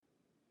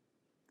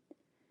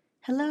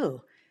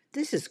Hello,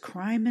 this is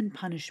Crime and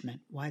Punishment: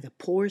 Why the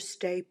Poor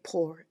Stay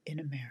Poor in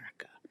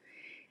America.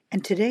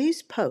 And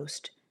today's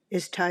post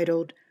is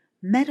titled,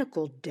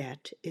 Medical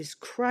Debt is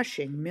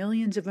Crushing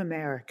Millions of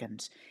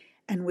Americans,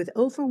 and with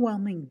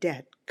overwhelming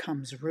debt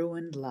comes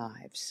ruined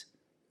lives.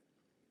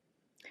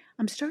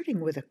 I'm starting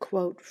with a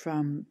quote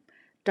from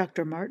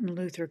Dr. Martin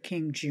Luther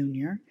King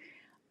Jr.,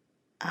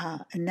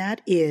 and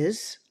that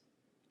is,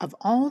 of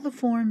all the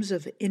forms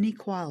of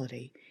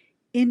inequality,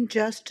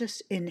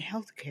 injustice in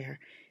healthcare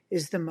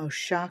is the most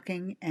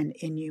shocking and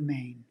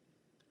inhumane.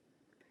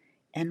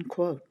 End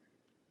quote.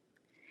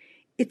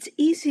 It's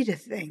easy to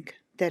think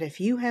that if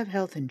you have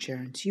health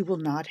insurance, you will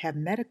not have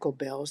medical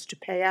bills to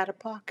pay out of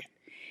pocket.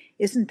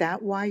 Isn't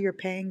that why you're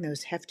paying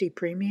those hefty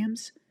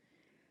premiums?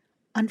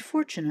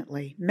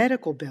 Unfortunately,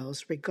 medical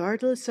bills,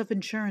 regardless of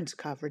insurance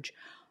coverage,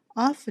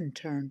 often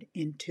turn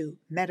into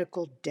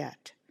medical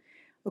debt.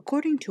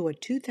 According to a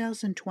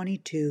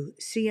 2022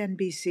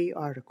 CNBC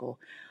article,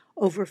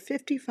 over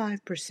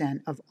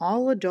 55% of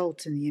all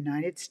adults in the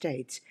United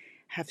States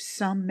have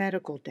some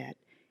medical debt,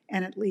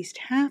 and at least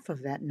half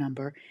of that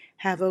number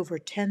have over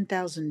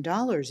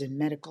 $10,000 in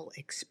medical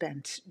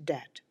expense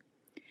debt.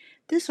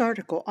 This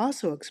article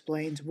also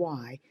explains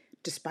why,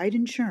 despite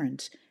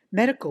insurance,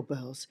 medical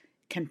bills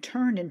can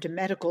turn into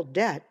medical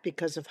debt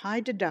because of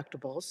high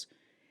deductibles,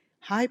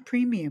 high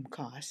premium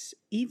costs,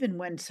 even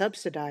when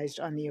subsidized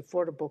on the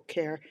Affordable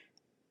Care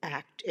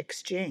Act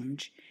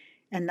exchange,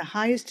 and the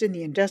highest in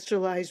the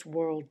industrialized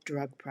world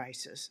drug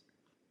prices.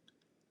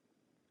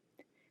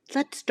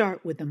 Let's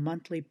start with the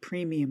monthly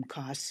premium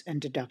costs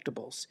and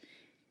deductibles.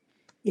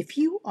 If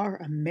you are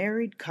a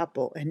married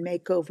couple and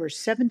make over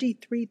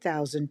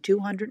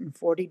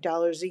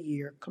 $73,240 a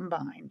year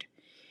combined,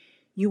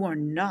 you are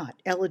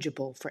not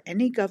eligible for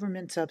any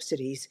government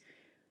subsidies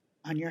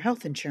on your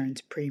health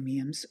insurance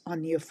premiums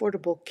on the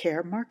Affordable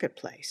Care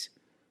Marketplace.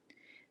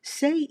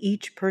 Say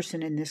each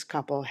person in this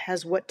couple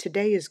has what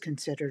today is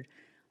considered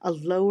a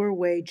lower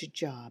wage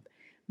job,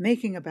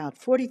 making about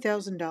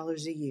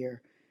 $40,000 a year,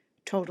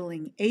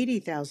 totaling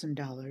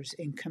 $80,000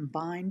 in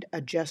combined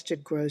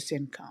adjusted gross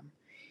income.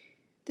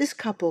 This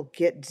couple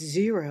gets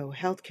zero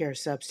health care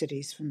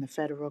subsidies from the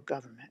federal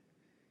government.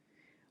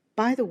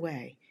 By the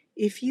way,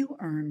 if you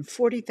earn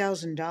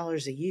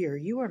 $40,000 a year,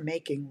 you are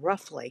making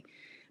roughly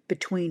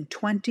between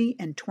 $20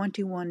 and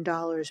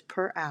 $21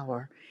 per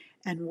hour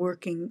and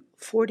working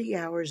 40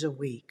 hours a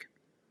week.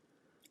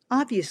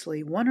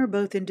 Obviously, one or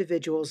both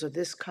individuals of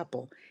this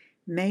couple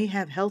may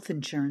have health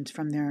insurance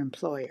from their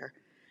employer,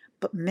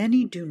 but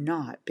many do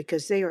not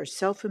because they are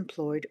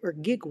self-employed or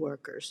gig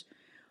workers,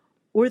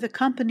 or the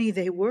company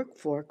they work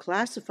for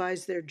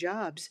classifies their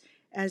jobs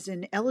as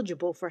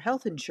ineligible for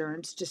health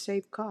insurance to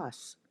save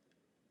costs.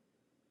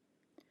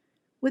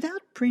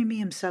 Without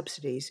premium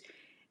subsidies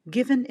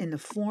given in the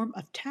form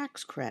of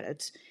tax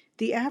credits,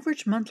 the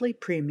average monthly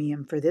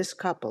premium for this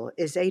couple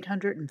is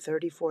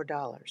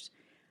 $834.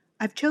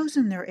 I've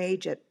chosen their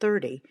age at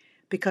 30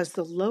 because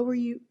the lower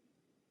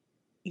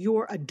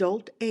your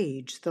adult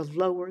age, the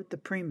lower the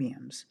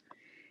premiums.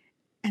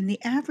 And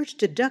the average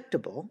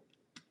deductible,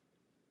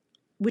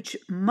 which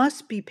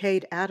must be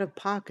paid out of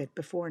pocket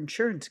before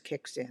insurance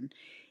kicks in,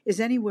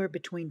 is anywhere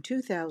between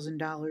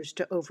 $2,000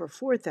 to over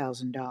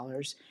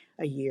 $4,000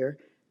 a year,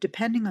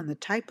 depending on the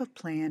type of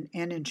plan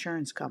and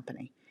insurance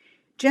company.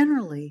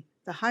 Generally,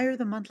 the higher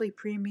the monthly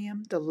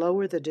premium, the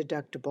lower the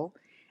deductible,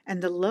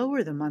 and the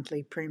lower the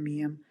monthly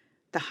premium,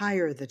 the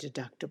higher the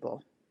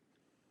deductible.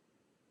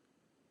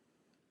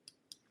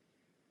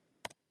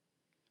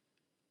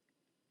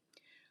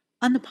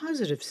 On the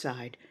positive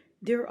side,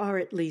 there are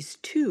at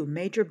least two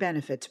major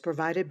benefits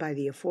provided by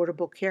the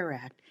Affordable Care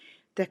Act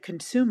that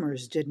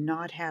consumers did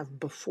not have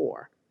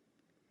before.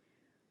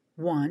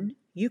 One,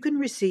 you can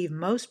receive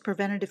most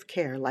preventative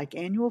care like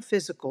annual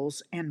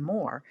physicals and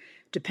more,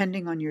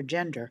 depending on your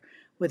gender,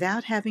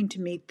 without having to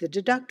meet the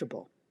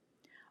deductible,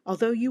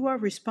 although you are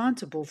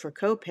responsible for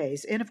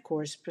copays and, of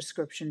course,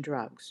 prescription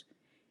drugs.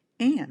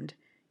 And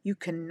you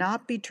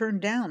cannot be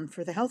turned down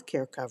for the health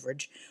care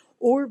coverage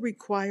or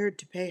required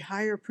to pay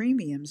higher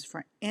premiums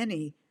for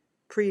any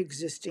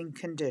pre-existing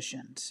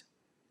conditions.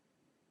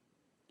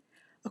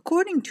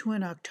 According to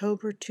an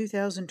October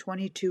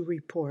 2022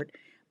 report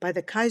by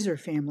the Kaiser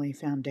Family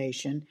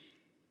Foundation,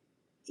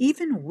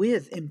 even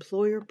with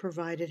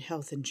employer-provided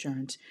health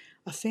insurance,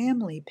 a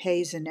family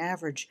pays an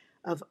average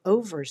of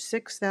over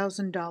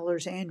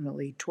 $6,000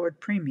 annually toward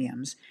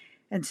premiums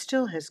and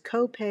still has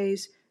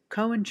co-pays,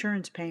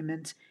 co-insurance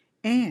payments,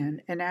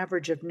 and an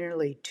average of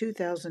nearly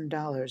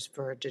 $2,000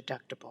 for a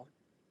deductible.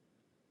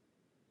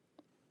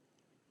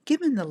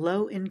 Given the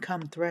low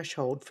income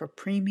threshold for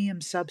premium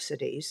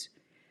subsidies,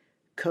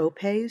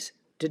 co-pays,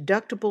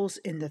 deductibles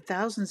in the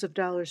thousands of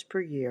dollars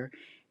per year,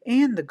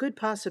 and the good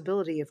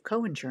possibility of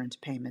co-insurance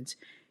payments,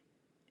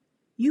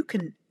 you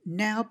can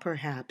now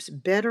perhaps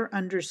better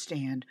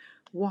understand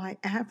why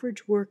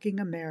average working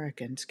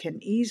Americans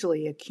can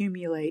easily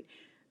accumulate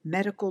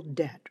medical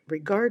debt,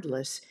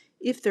 regardless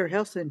if their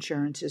health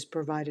insurance is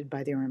provided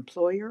by their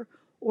employer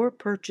or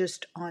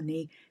purchased on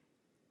the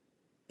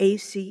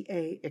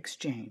ACA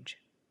exchange.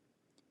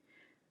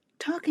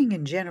 Talking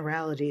in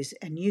generalities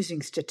and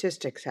using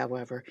statistics,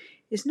 however,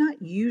 is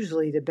not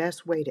usually the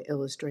best way to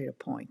illustrate a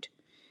point.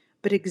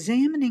 But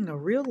examining a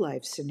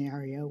real-life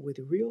scenario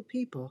with real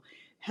people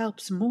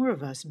helps more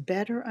of us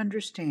better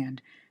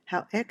understand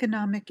how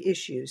economic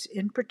issues,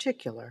 in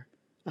particular,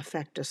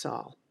 affect us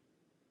all.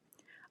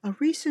 A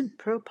recent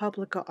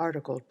ProPublica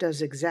article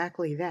does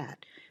exactly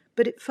that,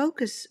 but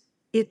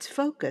its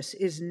focus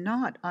is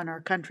not on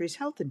our country's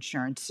health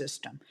insurance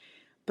system,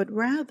 but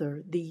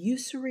rather the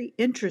usury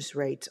interest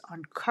rates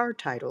on car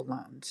title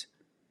loans.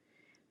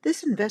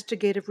 This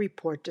investigative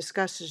report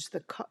discusses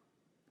the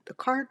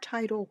car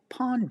title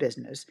pawn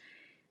business,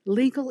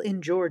 legal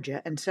in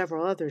Georgia and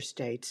several other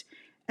states,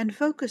 and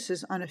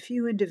focuses on a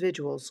few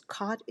individuals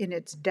caught in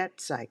its debt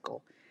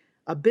cycle,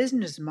 a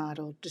business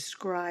model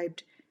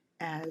described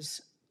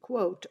as,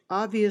 quote,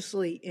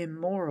 obviously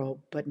immoral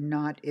but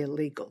not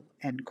illegal,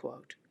 end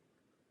quote.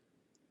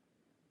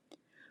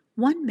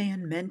 One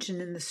man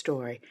mentioned in the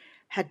story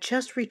had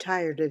just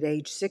retired at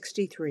age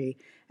 63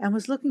 and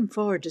was looking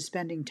forward to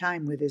spending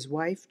time with his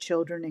wife,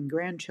 children, and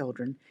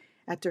grandchildren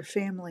at their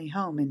family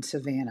home in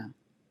Savannah.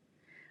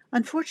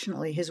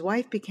 Unfortunately, his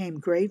wife became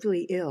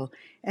gravely ill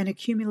and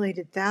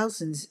accumulated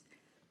thousands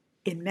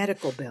in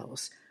medical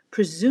bills,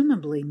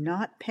 presumably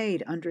not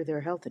paid under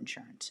their health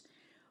insurance.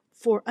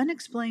 For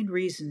unexplained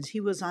reasons,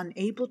 he was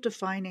unable to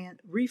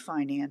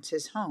refinance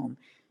his home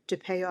to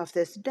pay off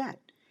this debt,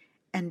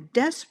 and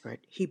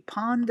desperate, he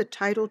pawned the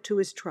title to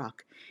his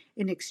truck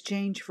in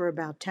exchange for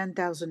about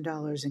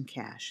 $10,000 in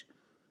cash.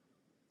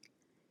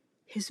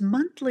 His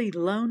monthly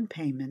loan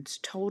payments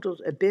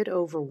totaled a bit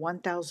over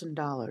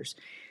 $1,000,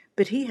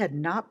 but he had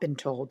not been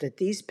told that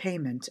these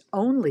payments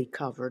only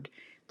covered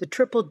the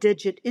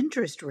triple-digit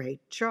interest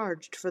rate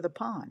charged for the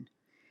pawn.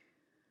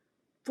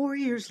 4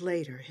 years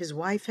later, his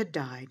wife had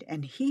died,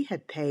 and he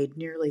had paid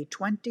nearly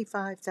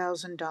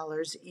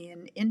 $25,000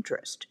 in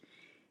interest,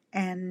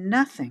 and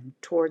nothing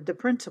toward the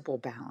principal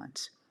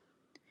balance.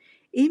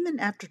 Even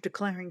after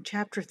declaring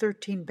Chapter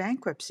 13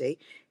 bankruptcy,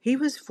 he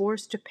was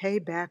forced to pay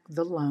back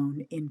the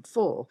loan in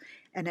full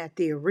and at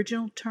the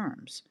original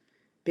terms,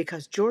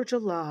 because Georgia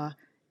law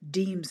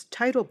deems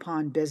title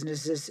pawn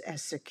businesses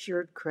as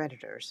secured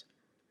creditors.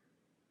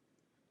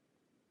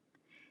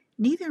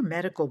 Neither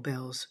medical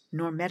bills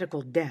nor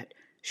medical debt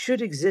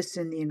should exist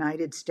in the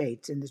United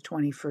States in the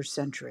 21st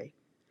century.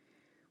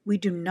 We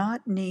do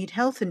not need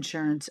health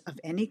insurance of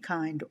any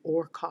kind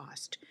or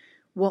cost.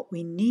 What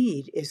we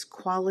need is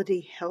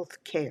quality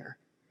health care.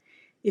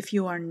 If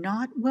you are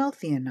not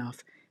wealthy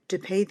enough to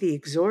pay the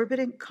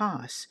exorbitant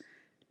costs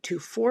to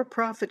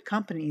for-profit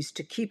companies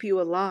to keep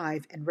you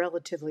alive and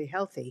relatively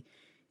healthy,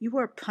 you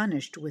are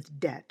punished with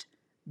debt,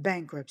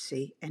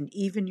 bankruptcy, and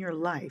even your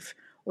life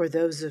or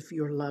those of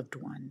your loved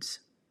ones.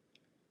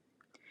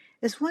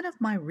 As one of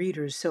my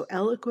readers so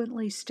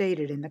eloquently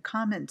stated in the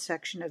comment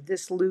section of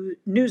this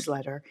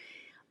newsletter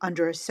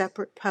under a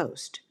separate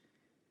post,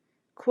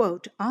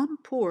 quote, I'm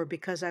poor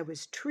because I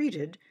was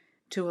treated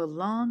to a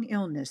long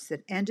illness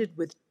that ended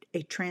with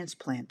a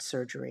transplant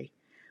surgery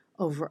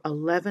over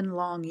 11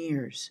 long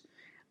years.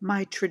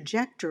 My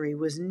trajectory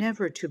was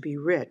never to be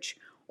rich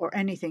or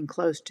anything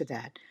close to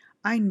that.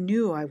 I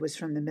knew I was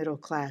from the middle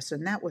class,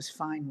 and that was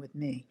fine with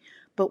me.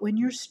 But when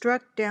you're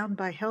struck down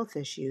by health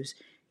issues,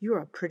 you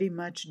are pretty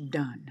much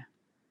done.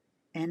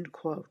 End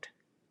quote.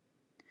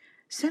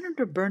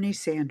 Senator Bernie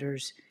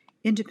Sanders,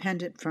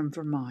 independent from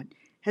Vermont,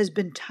 has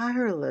been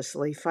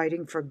tirelessly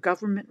fighting for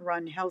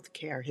government-run health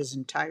care his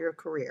entire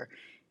career,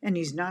 and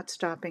he's not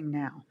stopping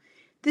now.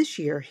 This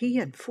year, he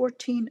and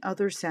 14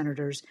 other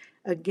senators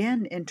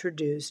again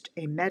introduced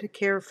a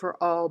Medicare for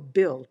All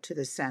bill to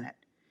the Senate.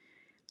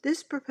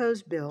 This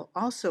proposed bill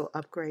also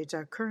upgrades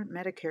our current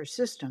Medicare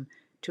system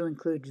to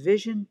include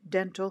vision,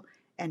 dental,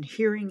 and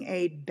hearing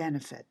aid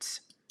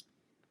benefits.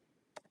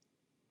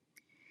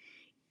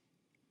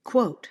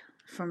 Quote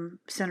from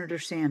Senator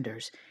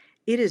Sanders,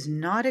 it is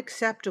not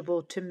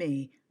acceptable to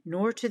me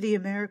nor to the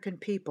American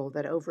people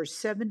that over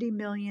 70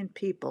 million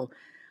people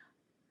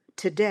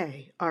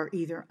today are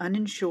either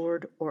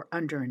uninsured or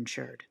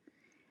underinsured.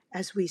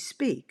 As we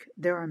speak,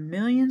 there are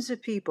millions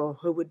of people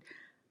who would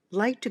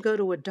like to go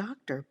to a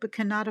doctor but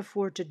cannot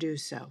afford to do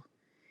so.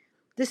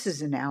 This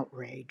is an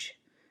outrage.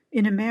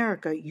 In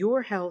America,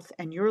 your health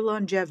and your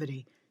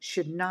longevity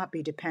should not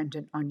be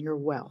dependent on your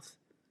wealth.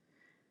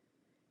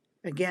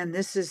 Again,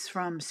 this is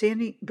from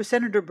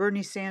Senator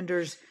Bernie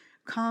Sanders'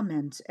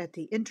 comments at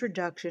the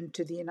introduction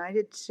to the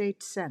United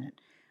States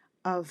Senate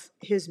of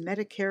his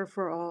Medicare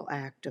for All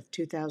Act of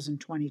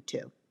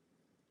 2022.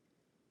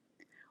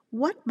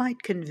 What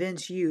might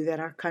convince you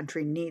that our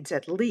country needs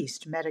at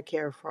least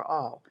Medicare for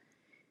all?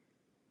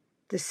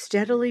 The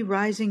steadily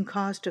rising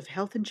cost of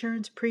health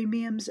insurance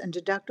premiums and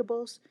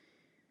deductibles?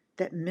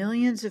 That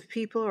millions of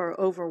people are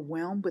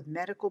overwhelmed with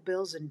medical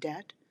bills and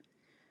debt?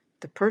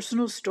 The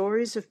personal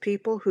stories of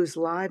people whose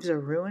lives are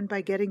ruined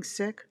by getting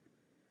sick?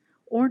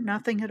 Or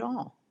nothing at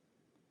all?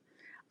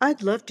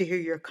 I'd love to hear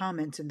your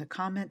comments in the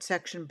comment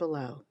section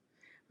below.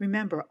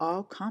 Remember,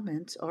 all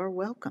comments are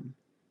welcome.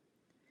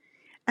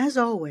 As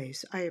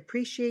always, I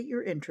appreciate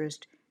your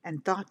interest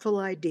and thoughtful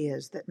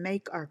ideas that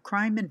make our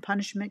crime and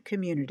punishment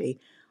community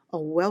a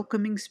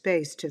welcoming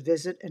space to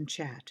visit and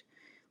chat.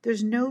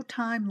 There's no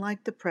time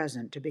like the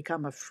present to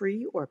become a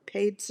free or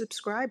paid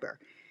subscriber.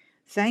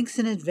 Thanks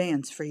in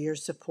advance for your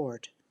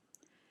support.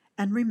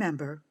 And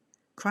remember,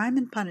 Crime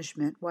and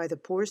Punishment: Why the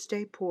Poor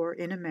Stay Poor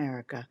in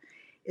America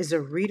is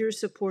a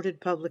reader-supported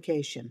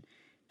publication.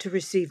 To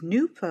receive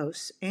new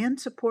posts and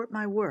support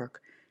my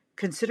work,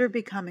 consider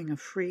becoming a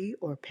free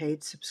or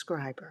paid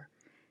subscriber.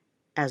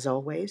 As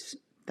always,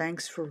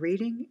 thanks for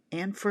reading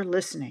and for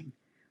listening.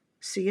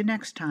 See you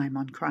next time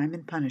on Crime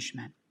and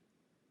Punishment.